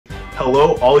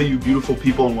Hello, all you beautiful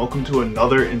people, and welcome to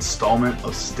another installment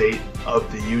of State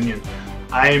of the Union.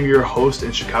 I am your host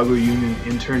and Chicago Union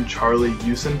intern, Charlie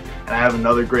Uczen, and I have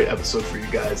another great episode for you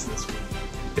guys this week.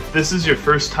 If this is your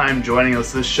first time joining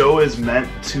us, this show is meant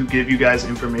to give you guys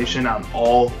information on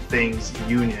all things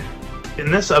Union.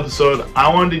 In this episode,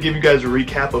 I wanted to give you guys a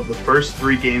recap of the first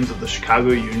 3 games of the Chicago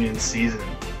Union season.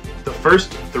 The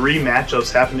first 3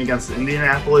 matchups happened against the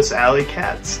Indianapolis Alley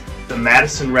Cats, the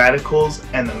Madison Radicals,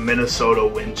 and the Minnesota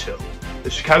Wind Chill. The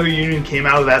Chicago Union came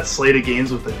out of that slate of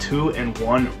games with a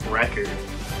 2-1 record.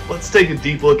 Let's take a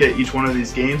deep look at each one of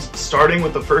these games, starting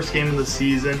with the first game of the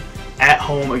season at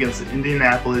home against the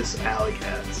Indianapolis Alley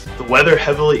Cats. The weather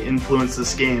heavily influenced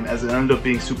this game as it ended up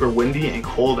being super windy and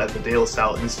cold at the De La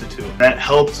Salle Institute. That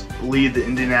helped lead the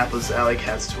Indianapolis Alley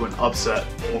Cats to an upset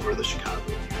over the Chicago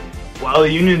Union. While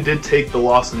the Union did take the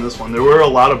loss in this one, there were a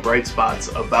lot of bright spots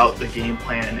about the game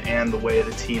plan and the way the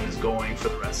team is going for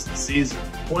the rest of the season.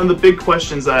 One of the big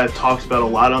questions that I've talked about a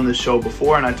lot on this show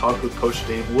before, and I talked with Coach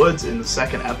Dave Woods in the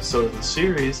second episode of the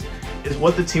series, is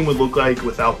what the team would look like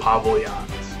without Pavel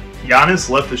Giannis. Giannis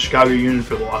left the Chicago Union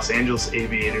for the Los Angeles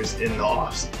Aviators in the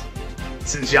offseason.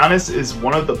 Since Giannis is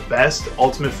one of the best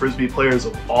ultimate frisbee players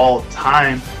of all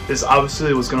time, this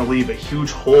obviously was going to leave a huge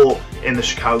hole in the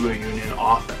Chicago Union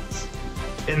offense.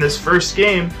 In this first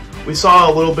game, we saw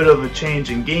a little bit of a change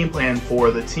in game plan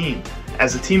for the team,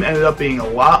 as the team ended up being a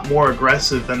lot more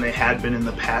aggressive than they had been in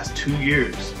the past 2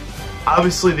 years.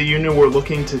 Obviously, the Union were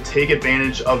looking to take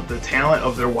advantage of the talent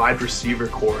of their wide receiver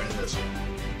core in this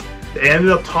one. They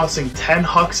ended up tossing 10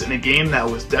 hucks in a game that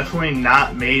was definitely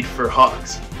not made for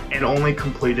hucks, and only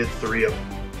completed 3 of them.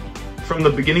 From the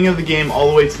beginning of the game all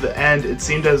the way to the end, it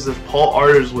seemed as if Paul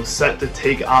Arders was set to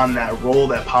take on that role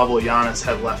that Pavel Giannis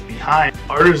had left behind.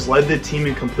 Arders led the team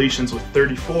in completions with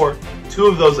 34, 2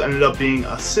 of those ended up being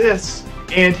assists,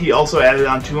 and he also added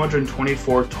on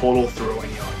 224 total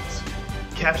throwing yards.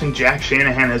 Captain Jack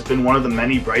Shanahan has been one of the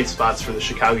many bright spots for the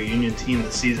Chicago Union team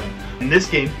this season. In this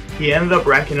game, he ended up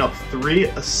racking up 3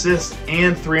 assists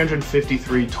and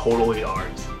 353 total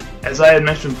yards. As I had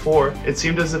mentioned before, it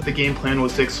seemed as if the game plan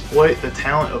was to exploit the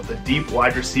talent of the deep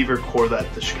wide receiver core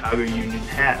that the Chicago Union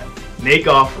had. Nate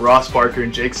Goff, Ross Barker,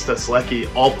 and Jake Steslecki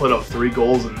all put up 3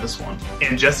 goals in this one,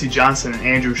 and Jesse Johnson and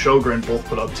Andrew Sjogren both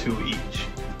put up 2 each.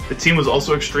 The team was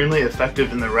also extremely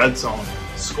effective in the red zone,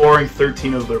 scoring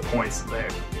 13 of their points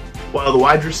there. While the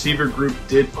wide receiver group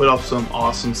did put up some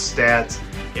awesome stats,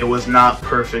 it was not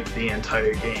perfect the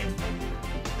entire game.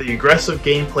 The aggressive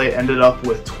gameplay ended up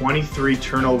with 23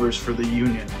 turnovers for the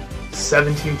Union,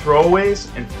 17 throwaways,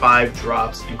 and 5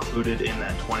 drops included in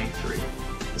that 23.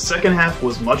 The second half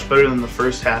was much better than the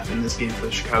first half in this game for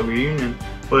the Chicago Union,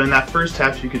 but in that first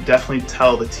half you could definitely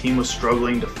tell the team was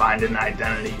struggling to find an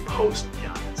identity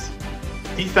post-Giannis.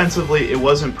 Defensively, it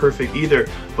wasn't perfect either,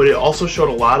 but it also showed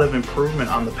a lot of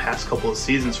improvement on the past couple of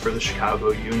seasons for the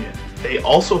Chicago Union. They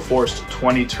also forced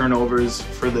 20 turnovers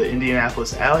for the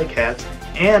Indianapolis Alley Cats,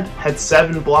 and had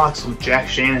 7 blocks with Jack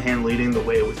Shanahan leading the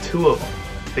way with 2 of them.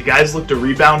 The guys looked to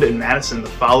rebound in Madison the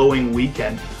following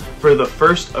weekend for the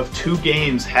first of 2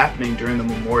 games happening during the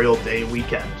Memorial Day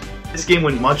weekend. This game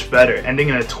went much better, ending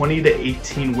in a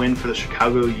 20-18 win for the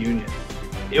Chicago Union.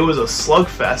 It was a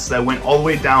slugfest that went all the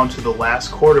way down to the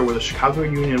last quarter, where the Chicago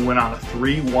Union went on a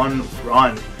 3-1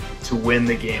 run to win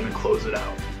the game and close it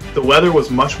out. The weather was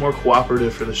much more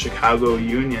cooperative for the Chicago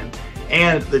Union,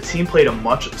 and the team played a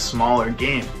much smaller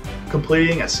game,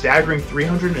 completing a staggering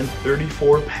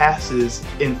 334 passes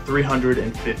in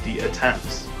 350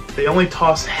 attempts. They only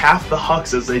tossed half the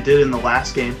hucks as they did in the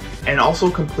last game, and also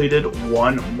completed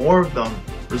 1 more of them,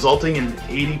 resulting in an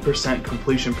 80%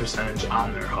 completion percentage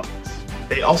on their hucks.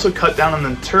 They also cut down on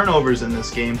the turnovers in this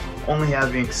game, only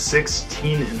having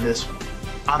 16 in this one.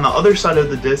 On the other side of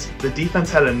the disc, the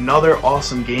defense had another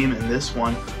awesome game in this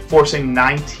one, forcing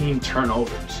 19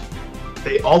 turnovers.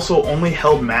 They also only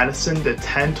held Madison to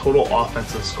 10 total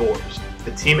offensive scores. The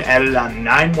team added on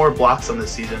 9 more blocks on the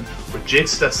season, with Jake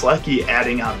Steslecki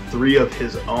adding on 3 of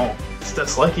his own.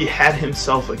 Steslecki had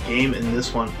himself a game in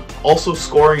this one, also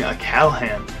scoring a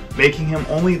Callahan, making him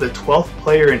only the 12th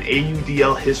player in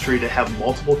AUDL history to have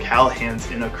multiple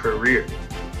Callahans in a career.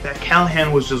 That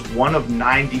Callahan was just one of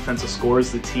 9 defensive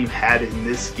scores the team had in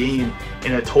this game,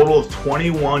 in a total of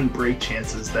 21 break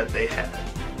chances that they had.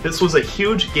 This was a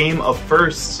huge game of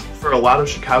firsts for a lot of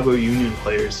Chicago Union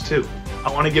players too.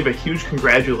 I want to give a huge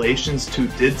congratulations to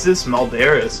Didzis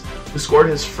Malderas, who scored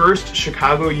his first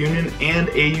Chicago Union and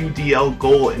AUDL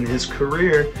goal in his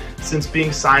career since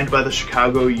being signed by the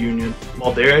Chicago Union.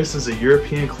 Malderas is a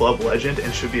European club legend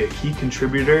and should be a key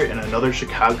contributor in another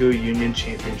Chicago Union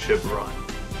championship run.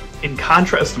 In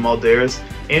contrast to Malderas,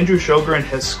 Andrew Sjogren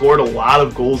has scored a lot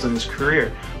of goals in his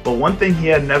career, but one thing he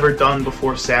had never done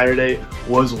before Saturday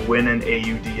was win an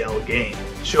AUDL game.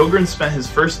 Sjogren spent his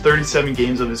first 37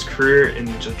 games of his career in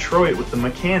Detroit with the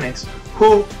Mechanics,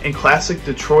 who, in classic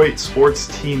Detroit sports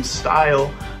team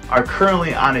style, are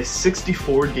currently on a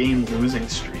 64-game losing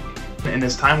streak. In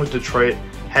his time with Detroit,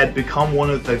 had become one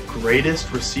of the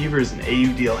greatest receivers in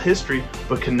AUDL history,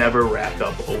 but could never rack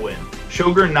up a win.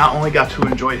 Sjogren not only got to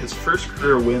enjoy his first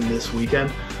career win this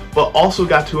weekend, but also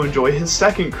got to enjoy his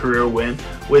second career win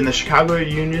when the Chicago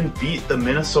Union beat the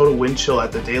Minnesota Wind Chill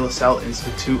at the De La Salle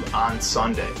Institute on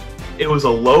Sunday. It was a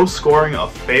low-scoring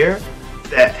affair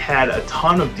that had a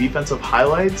ton of defensive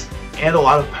highlights and a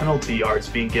lot of penalty yards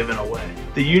being given away.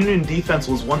 The Union defense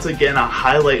was once again a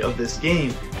highlight of this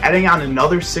game, adding on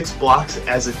another 6 blocks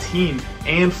as a team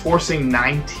and forcing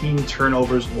 19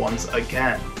 turnovers once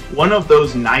again. One of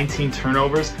those 19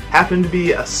 turnovers happened to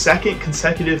be a second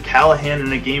consecutive Callahan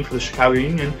in a game for the Chicago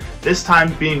Union, this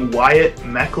time being Wyatt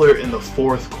Meckler in the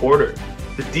 4th quarter.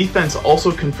 The defense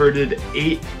also converted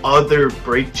 8 other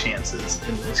break chances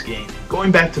in this game. Going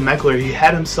back to Meckler, he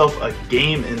had himself a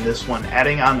game in this one,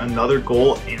 adding on another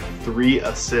goal and 3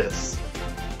 assists.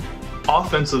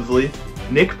 Offensively,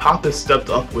 Nick Pappas stepped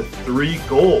up with 3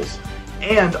 goals,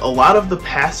 and a lot of the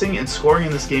passing and scoring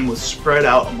in this game was spread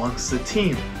out amongst the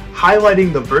team,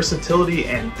 highlighting the versatility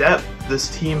and depth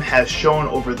this team has shown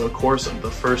over the course of the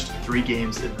first 3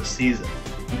 games in the season.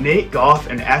 Nate Goff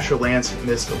and Asher Lance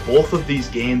missed both of these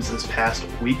games this past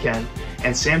weekend,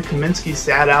 and Sam Kaminsky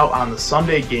sat out on the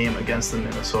Sunday game against the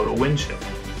Minnesota Wind Chill.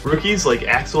 Rookies like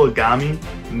Axel Agami,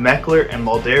 Meckler, and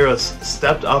Malderas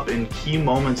stepped up in key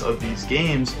moments of these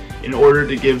games in order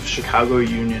to give Chicago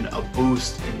Union a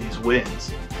boost in these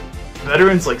wins.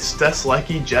 Veterans like Stess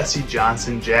Leckie, Jesse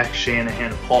Johnson, Jack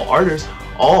Shanahan, and Paul Arders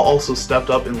all also stepped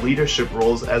up in leadership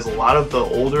roles as a lot of the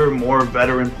older, more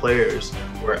veteran players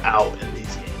were out in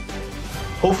these games.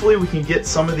 Hopefully we can get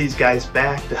some of these guys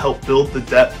back to help build the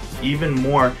depth even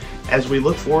more as we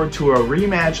look forward to a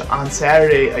rematch on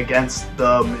Saturday against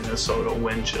the Minnesota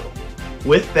Wind Chill.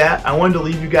 With that, I wanted to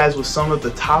leave you guys with some of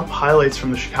the top highlights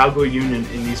from the Chicago Union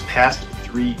in these past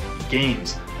 3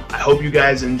 games. I hope you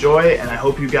guys enjoy, and I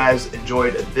hope you guys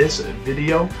enjoyed this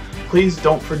video. Please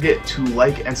don't forget to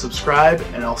like and subscribe,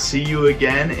 and I'll see you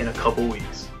again in a couple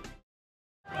weeks.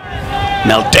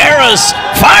 Malderas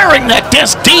firing that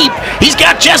disc deep. He's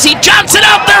got Jesse Johnson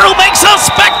out there who makes a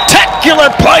spectacular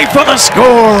play for the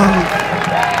score.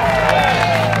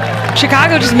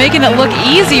 Chicago just making it look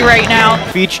easy right now.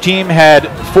 Each team had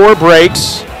 4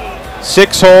 breaks,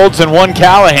 6 holds, and 1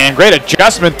 Callahan. Great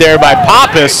adjustment there by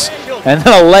Pappas. And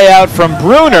then a layout from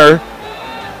Bruner.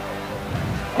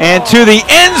 And to the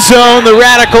end zone, the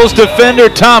Radicals defender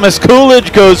Thomas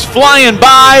Coolidge goes flying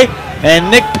by, and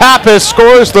Nick Pappas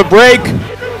scores the break.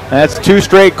 That's 2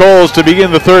 straight goals to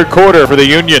begin the 3rd quarter for the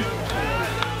Union.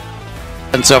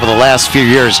 Over the last few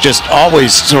years, just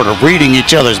always sort of reading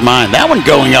each other's mind. That one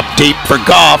going up deep for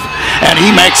Goff, and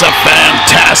he makes a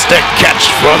fantastic catch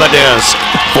for the disc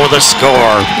for the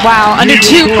score. Wow, under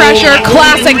 2 pressure,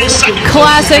 classic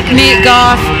Nate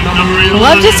Goff.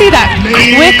 Love to see that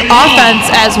quick offense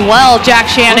as well. Jack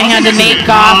Shanahan to Nate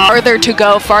Goff. Farther to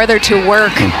go, farther to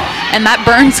work, and that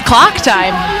burns clock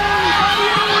time.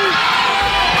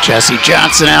 Jesse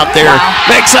Johnson out there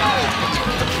makes a...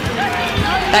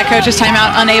 That coach's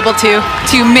timeout, unable to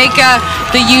make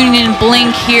the Union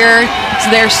blink here.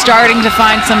 So they're starting to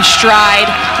find some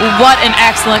stride. What an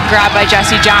excellent grab by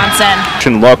Jesse Johnson.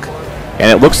 Look,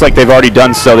 and it looks like they've already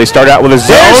done so. They start out with a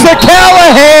zone. There's the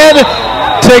Callahan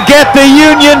to get the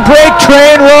Union break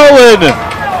train rolling.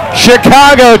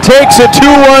 Chicago takes a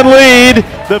 2-1 lead.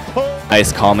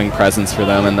 Nice calming presence for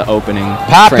them in the opening.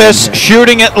 Pappas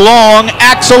shooting it long.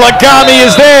 Axel Agami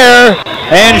is there,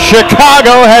 and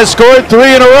Chicago has scored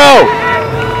 3 in a row.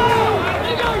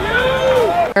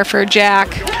 For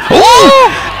Jack.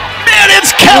 Oh! And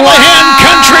it's Callahan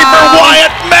country for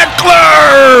Wyatt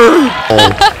Meckler.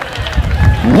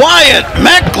 Wyatt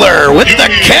Meckler with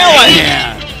the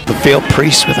Callahan. The field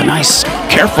Priest with a nice,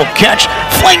 careful catch,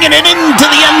 flinging it into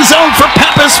the end zone for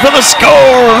Pappas for the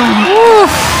score.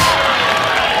 Oof.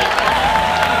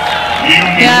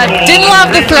 Yeah, didn't love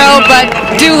the throw, but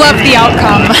do love the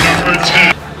outcome.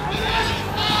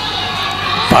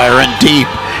 Firing deep.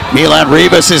 Milan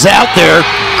Rivas is out there.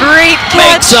 Great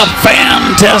catch. Makes a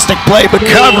fantastic play,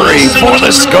 recovery for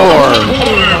the score.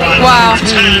 Wow.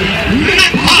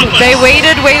 They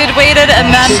waited,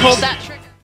 and then pulled that.